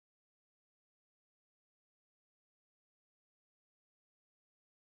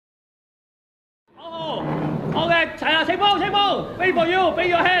OK， 齊啊！清風，清風 ，wait for you，俾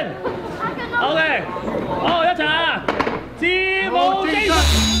your hand。OK， 好，一齊啊！自無精神，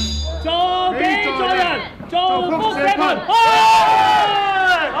助己助人，造福社群。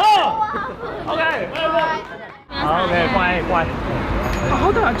好 ，OK， 好 ，OK， 乖。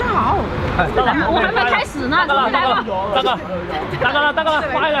好的，真好。得啦，我還沒開始呢。得啦，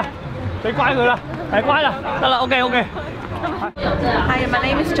乖啦，你乖佢啦，係乖啦，得啦 ，OK。 Hi, my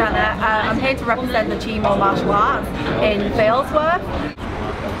name is Janet. I'm here to represent the Chimo martial arts in Failsworth.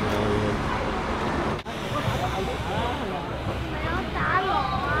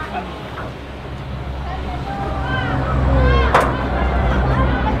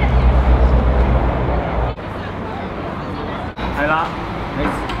 係啦，你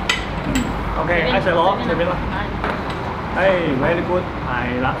OK， 一齊攞隨便啦。very good，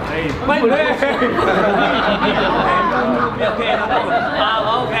 係啦，喂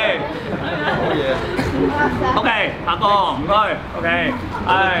，OK， 下個唔該 ，OK，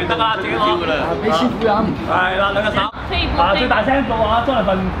 係得啦，自己攞㗎啦，俾師傅飲，係啦，兩隻手，最大聲到啊，張立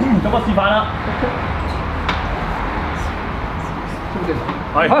份做個示範啦，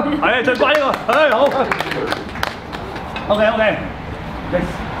係最乖呢個，好 ，OK，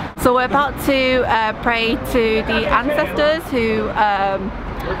 So we're about to pray to the ancestors who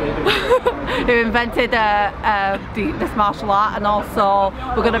who invented this martial art, and also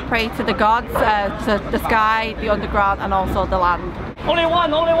we're going to pray to the gods, to the sky, the underground, and also the land. Only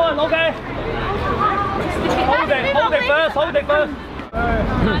one, okay? Hold it first.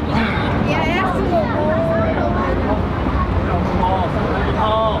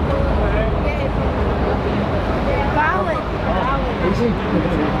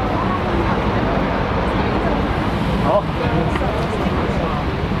 Hả?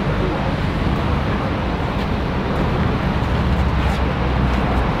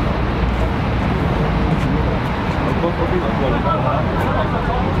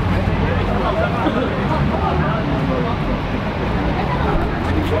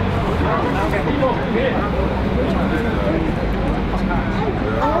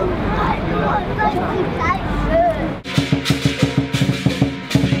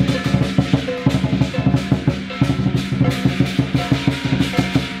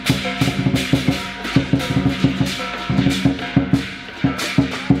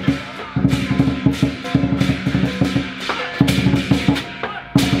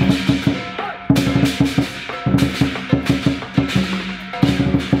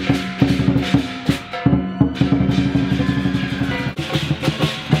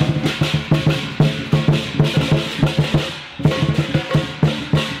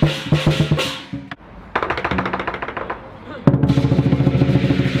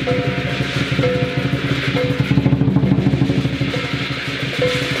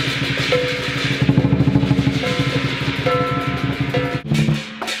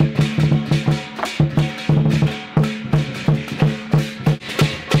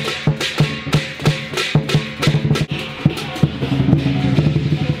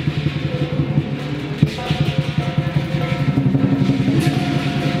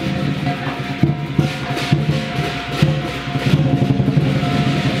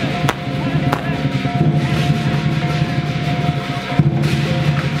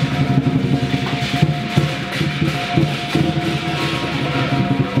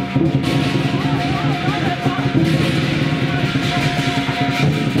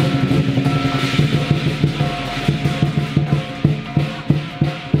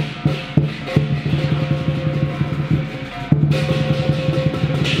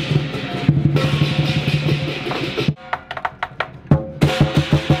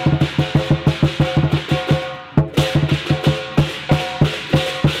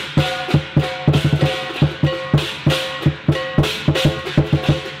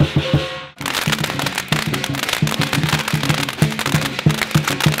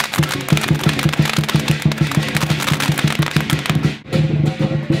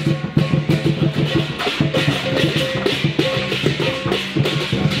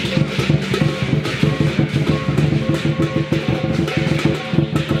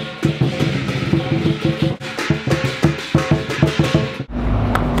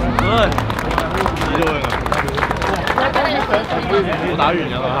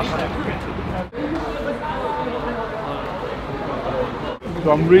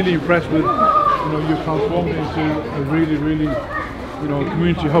 So I'm really impressed with, you transformed it into a really,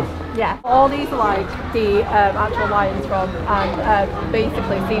 community hub. Yeah, all these are like the actual lions from, and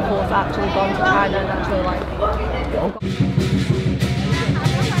basically people's actually gone to China and actually like.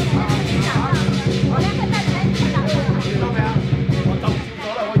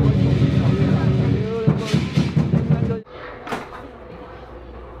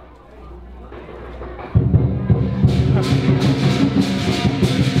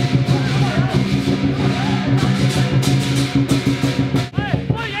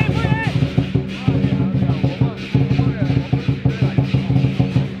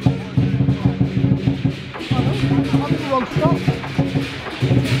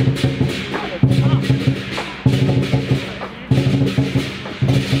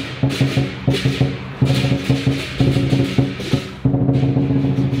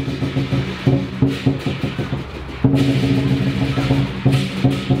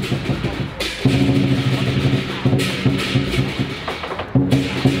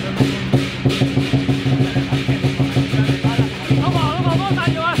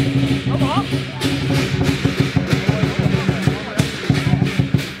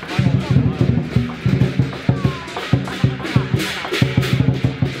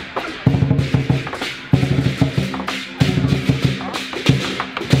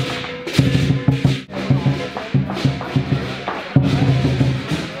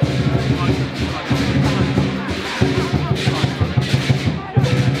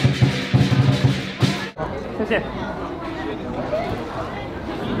 先。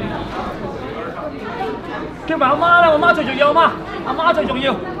叫埋阿媽啦，我媽最重要，阿媽最重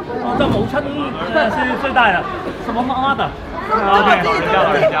要。我的母親是最大的，什麼媽的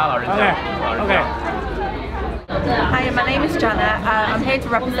 ？OK。Hi, my name is Janet. I'm here to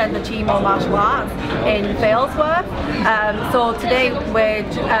represent the GMO martial arts in Failsworth. So today we're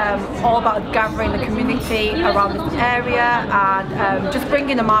all about gathering the community around this area and just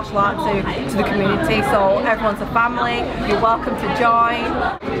bringing the martial art to the community. So everyone's a family. You're welcome to join.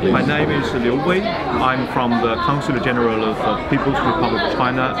 My name is Liu Wei. I'm from the Consul General of the People's Republic of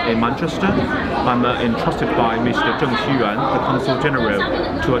China in Manchester. I'm entrusted by Mr. Zheng Xiyuan, the Consul General,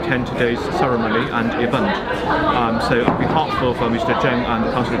 to attend today's ceremony and event. So on behalf of Mr. Zheng and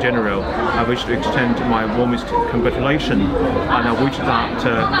the Consul General, I wish to extend my warmest congratulations, and I wish that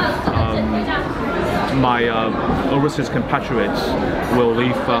my overseas compatriots will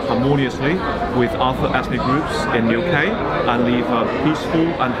live harmoniously with other ethnic groups in the UK and live a peaceful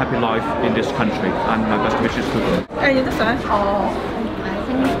and happy life in this country. And my best wishes to them. Hey, this one? Oh.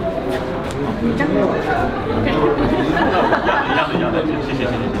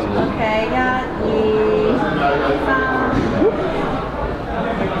 Okay, yeah.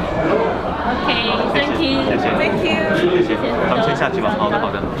 Okay, thank you. Thank you. 谢谢，咱们先下去吧。好的，好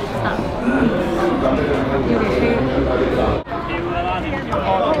的。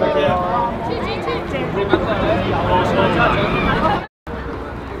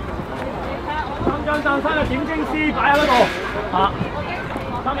3張生嘅點睛師擺喺嗰度嚇，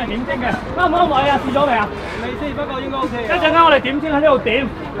生嘅點睛嘅，啱唔啱位啊？試咗未啊？未試，不過應該 OK。一陣間我哋點睛喺呢度點，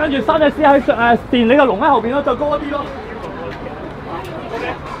跟住生嘅師喺電你個籠喺後邊咯，再高一啲咯。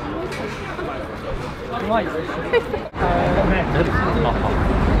唔可以。咩？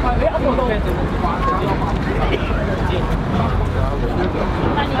係你噏到到。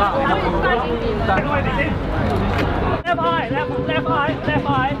Left eye, left eye, left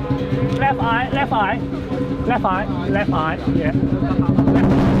eye, left eye, left eye, left eye, left eye, yeah.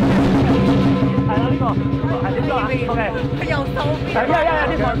 係啦，呢個係點做啊 ？OK。佢右手邊。係呢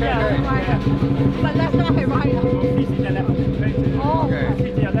個邊啊？唔係 left 係 right 啊。呢邊係 left。哦。呢邊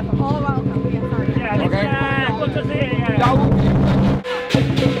係 left。哦，OK，sorry。Yeah，good to see you。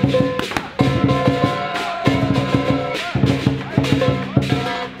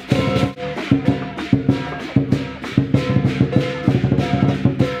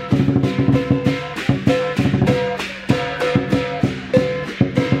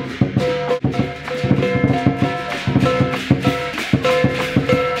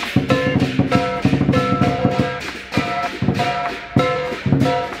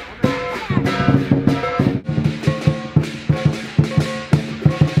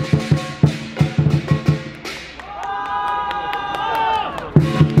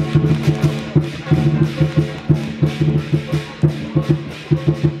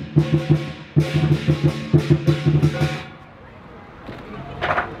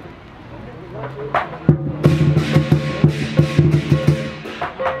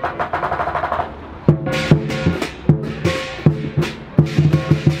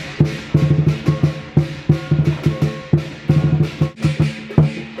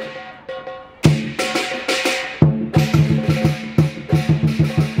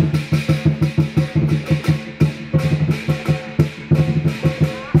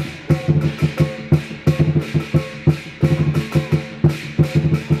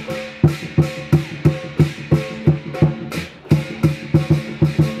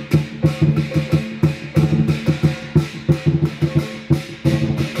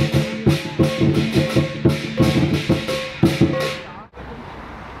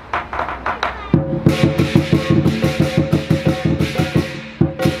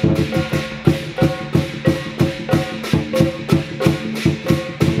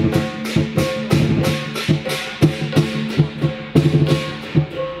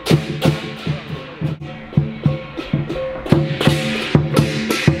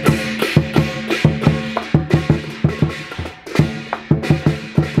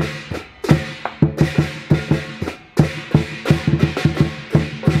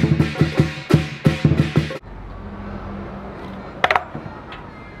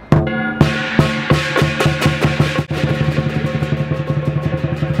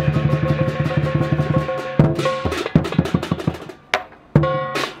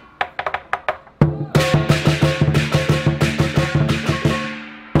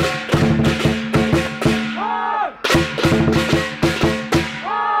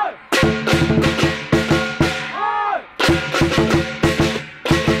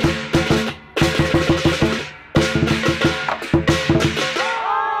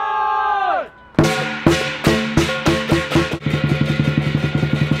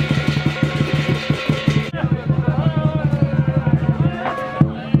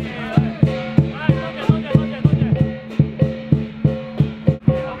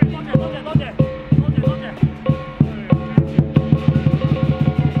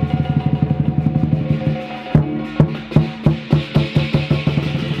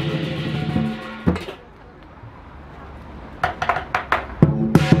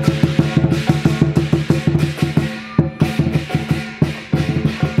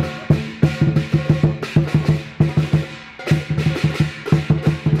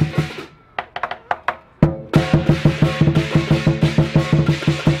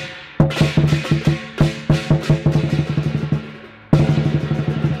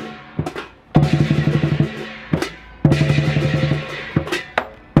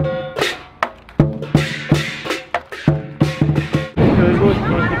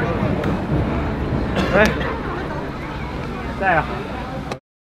哎。